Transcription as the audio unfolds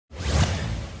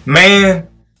Man,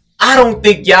 I don't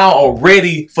think y'all are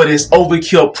ready for this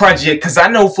Overkill project, cause I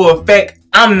know for a fact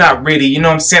I'm not ready, you know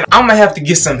what I'm saying? I'm gonna have to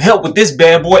get some help with this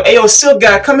bad boy. Ayo, Silk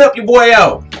guy, come help your boy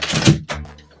out.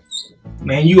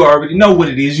 Man, you already know what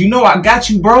it is. You know I got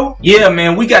you, bro. Yeah,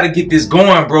 man, we gotta get this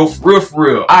going, bro, for real, for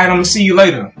real. Alright, I'm gonna see you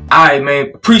later. Alright,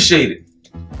 man, appreciate it.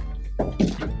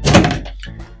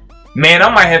 Man, I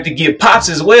might have to get Pops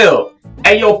as well.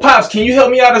 Hey, yo, Pops, can you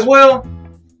help me out as well?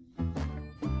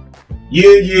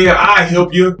 Yeah, I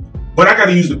help you. But I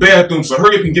gotta use the bathroom, so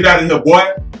hurry up and get out of here, boy.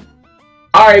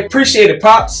 Alright, appreciate it,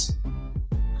 Pops.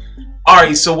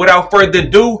 Alright, so without further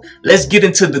ado, let's get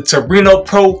into the Torino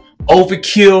Pro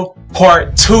Overkill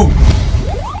Part 2.